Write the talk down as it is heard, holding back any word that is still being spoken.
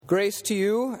Grace to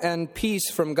you and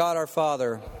peace from God our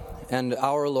Father and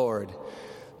our Lord,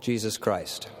 Jesus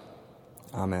Christ.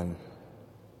 Amen.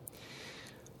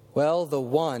 Well, the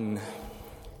One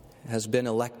has been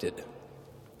elected.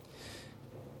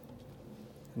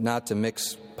 Not to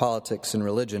mix politics and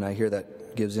religion, I hear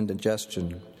that gives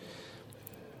indigestion.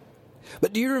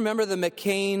 But do you remember the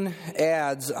McCain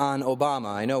ads on Obama?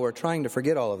 I know we're trying to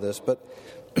forget all of this, but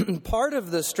part of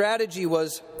the strategy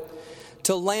was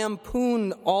to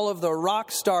lampoon all of the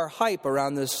rock star hype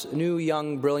around this new,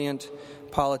 young, brilliant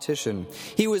politician.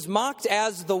 He was mocked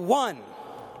as the One,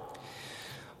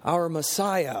 our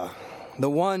Messiah, the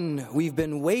one we've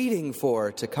been waiting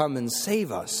for to come and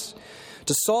save us,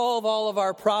 to solve all of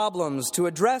our problems, to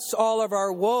address all of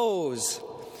our woes.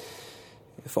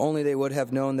 If only they would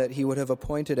have known that he would have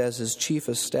appointed as his chief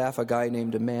of staff a guy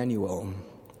named Emmanuel.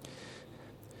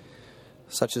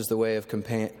 Such is the way of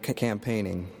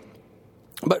campaigning.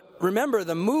 But remember,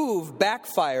 the move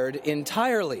backfired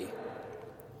entirely.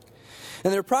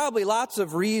 And there are probably lots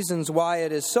of reasons why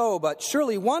it is so, but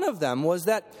surely one of them was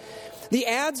that the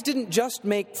ads didn't just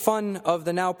make fun of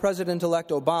the now President-elect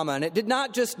Obama, and it did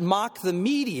not just mock the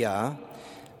media.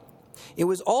 It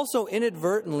was also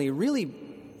inadvertently really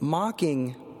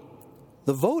mocking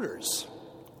the voters.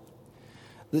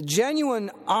 The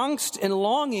genuine angst and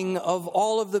longing of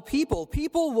all of the people.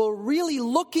 People were really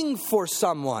looking for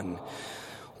someone,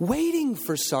 waiting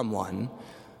for someone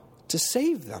to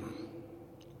save them.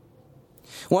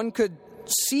 One could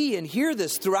see and hear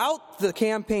this throughout the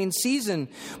campaign season,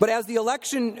 but as the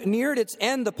election neared its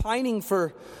end, the pining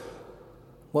for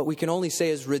what we can only say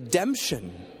is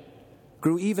redemption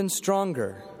grew even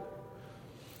stronger.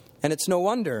 And it's no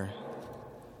wonder,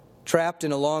 trapped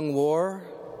in a long war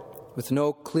with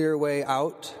no clear way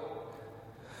out,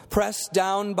 pressed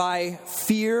down by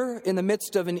fear in the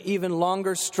midst of an even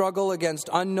longer struggle against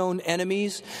unknown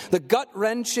enemies, the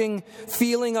gut-wrenching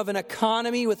feeling of an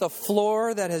economy with a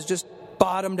floor that has just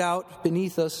bottomed out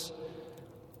beneath us.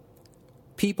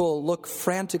 People look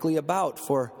frantically about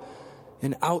for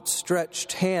an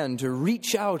outstretched hand to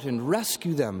reach out and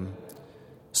rescue them.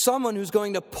 Someone who's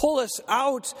going to pull us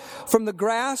out from the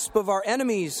grasp of our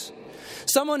enemies.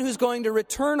 Someone who's going to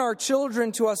return our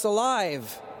children to us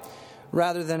alive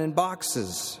rather than in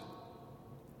boxes.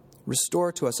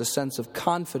 Restore to us a sense of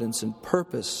confidence and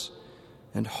purpose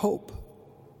and hope.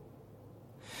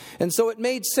 And so it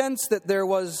made sense that there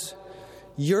was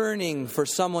yearning for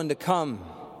someone to come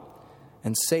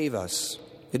and save us.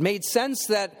 It made sense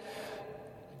that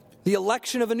the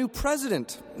election of a new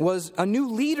president was a new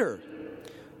leader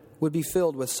would be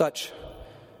filled with such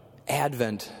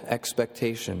Advent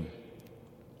expectation.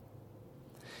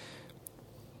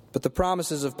 But the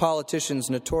promises of politicians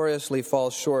notoriously fall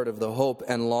short of the hope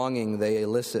and longing they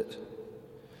elicit.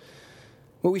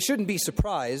 But we shouldn't be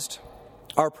surprised.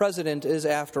 Our president is,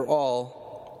 after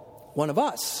all, one of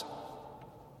us.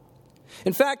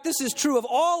 In fact, this is true of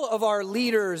all of our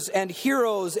leaders and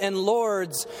heroes and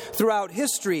lords throughout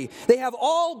history. They have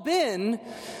all been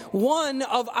one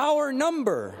of our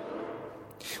number.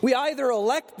 We either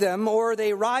elect them or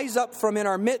they rise up from in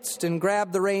our midst and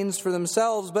grab the reins for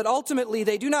themselves, but ultimately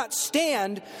they do not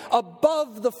stand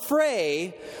above the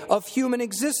fray of human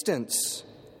existence.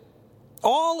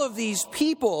 All of these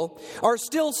people are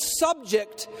still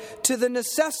subject to the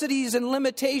necessities and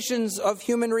limitations of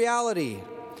human reality.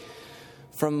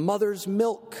 From mother's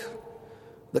milk,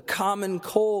 the common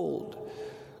cold,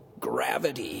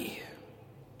 gravity,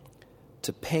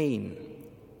 to pain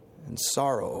and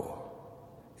sorrow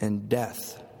and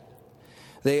death.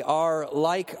 They are,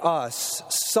 like us,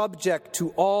 subject to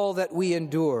all that we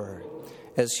endure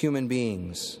as human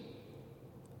beings.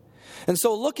 And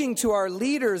so looking to our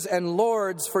leaders and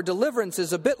lords for deliverance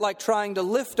is a bit like trying to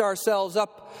lift ourselves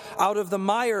up out of the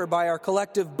mire by our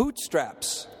collective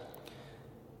bootstraps,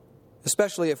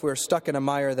 especially if we're stuck in a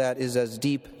mire that is as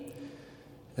deep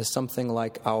as something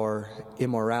like our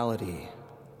immorality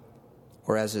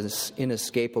or as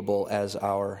inescapable as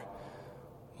our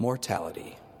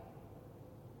mortality.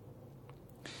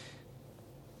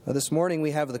 Now, this morning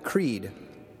we have the Creed,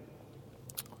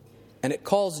 and it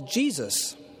calls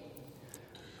Jesus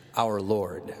our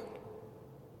Lord.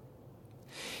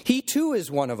 He too is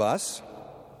one of us,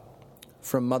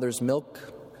 from mother's milk,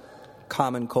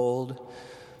 common cold,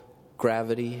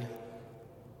 gravity,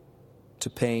 to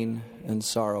pain and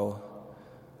sorrow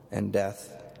and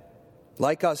death.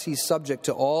 Like us, he's subject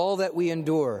to all that we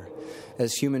endure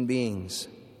as human beings.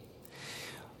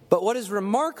 But what is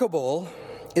remarkable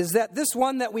is that this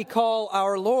one that we call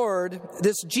our Lord,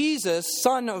 this Jesus,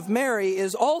 Son of Mary,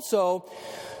 is also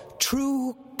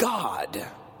true God,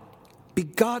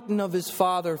 begotten of his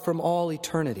Father from all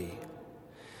eternity.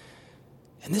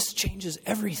 And this changes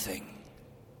everything.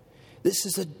 This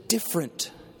is a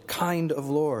different kind of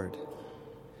Lord.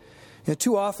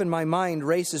 Too often my mind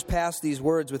races past these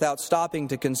words without stopping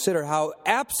to consider how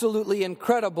absolutely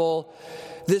incredible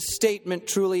this statement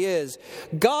truly is.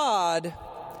 God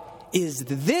is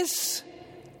this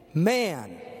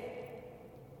man.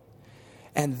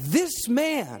 And this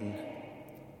man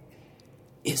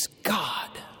is God.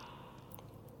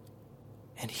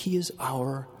 And he is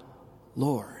our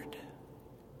Lord.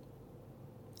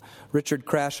 Richard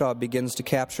Crashaw begins to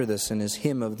capture this in his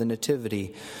hymn of the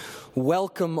Nativity.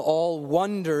 Welcome all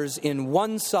wonders in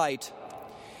one sight,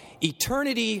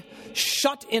 eternity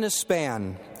shut in a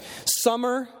span,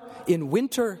 summer in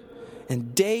winter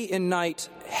and day in night,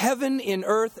 heaven in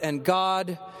earth and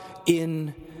God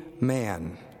in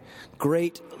man.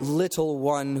 Great little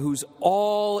one whose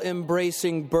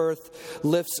all-embracing birth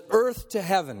lifts earth to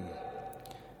heaven,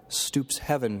 stoops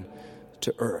heaven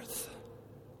to earth.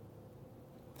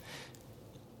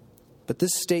 But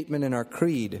this statement in our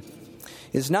creed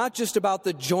is not just about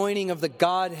the joining of the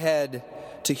Godhead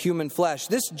to human flesh.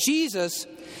 This Jesus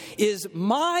is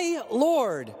my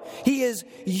Lord. He is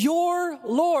your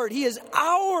Lord. He is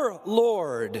our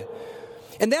Lord.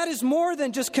 And that is more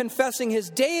than just confessing his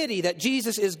deity, that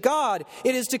Jesus is God.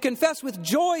 It is to confess with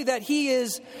joy that he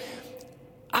is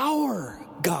our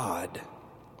God.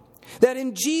 That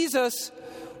in Jesus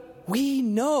we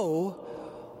know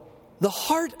the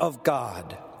heart of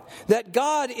God. That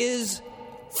God is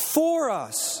for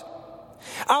us.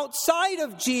 Outside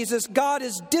of Jesus, God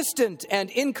is distant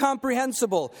and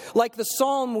incomprehensible. Like the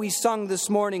psalm we sung this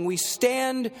morning, we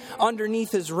stand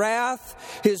underneath his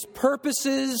wrath. His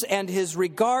purposes and his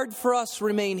regard for us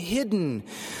remain hidden.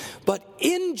 But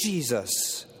in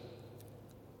Jesus,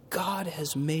 God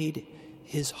has made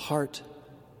his heart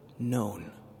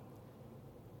known.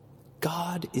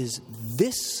 God is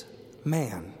this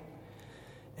man,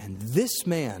 and this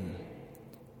man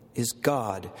is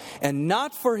God, and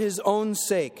not for his own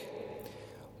sake,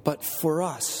 but for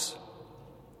us,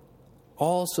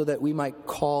 all so that we might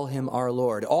call him our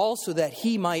Lord, all so that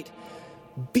he might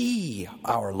be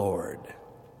our Lord.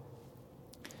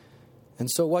 And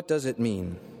so what does it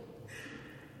mean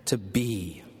to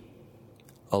be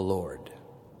a Lord?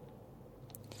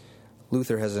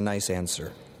 Luther has a nice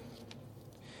answer.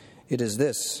 It is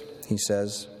this, he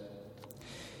says,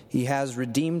 he has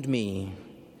redeemed me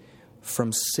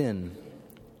from sin,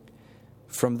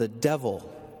 from the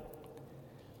devil,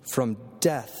 from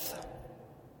death,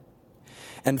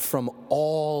 and from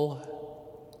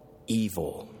all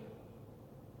evil.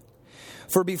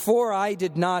 For before I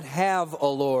did not have a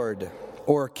Lord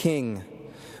or king,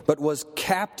 but was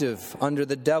captive under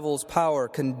the devil's power,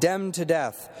 condemned to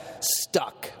death,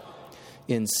 stuck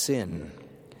in sin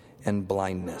and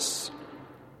blindness.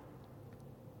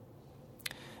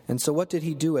 And so what did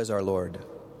he do as our Lord?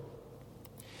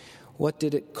 What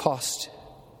did it cost?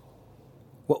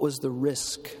 What was the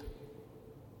risk?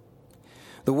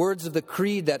 The words of the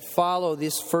creed that follow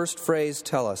this first phrase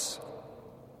tell us.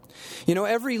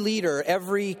 Every leader,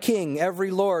 every king,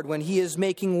 every lord, when he is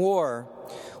making war,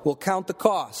 will count the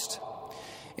cost.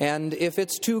 And if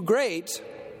it's too great,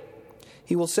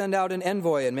 he will send out an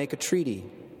envoy and make a treaty.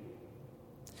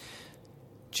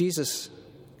 Jesus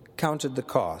counted the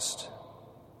cost,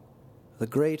 the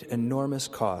great, enormous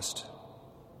cost.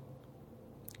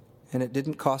 And it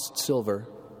didn't cost silver,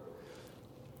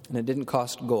 and it didn't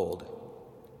cost gold,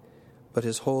 but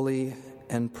his holy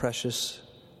and precious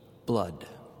blood,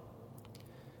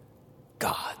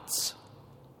 God's.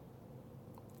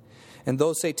 And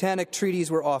though satanic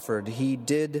treaties were offered, he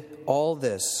did all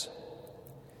this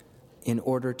in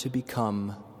order to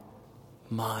become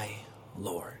my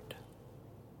Lord.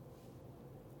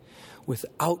 With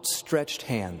outstretched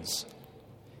hands,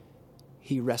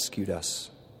 he rescued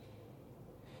us.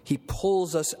 He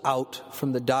pulls us out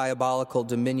from the diabolical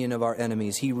dominion of our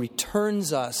enemies. He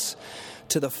returns us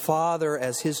to the Father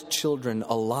as his children,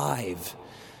 alive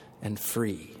and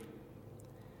free.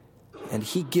 And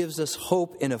he gives us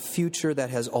hope in a future that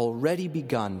has already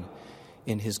begun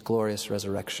in his glorious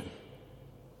resurrection.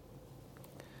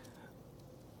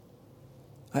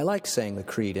 I like saying the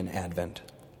creed in Advent.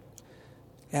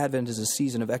 Advent is a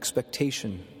season of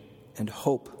expectation and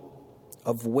hope,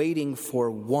 of waiting for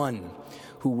one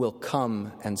who will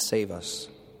come and save us.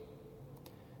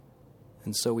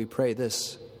 And so we pray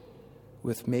this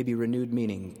with maybe renewed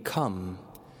meaning. Come,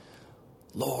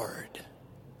 Lord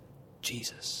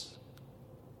Jesus.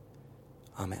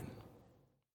 Amen.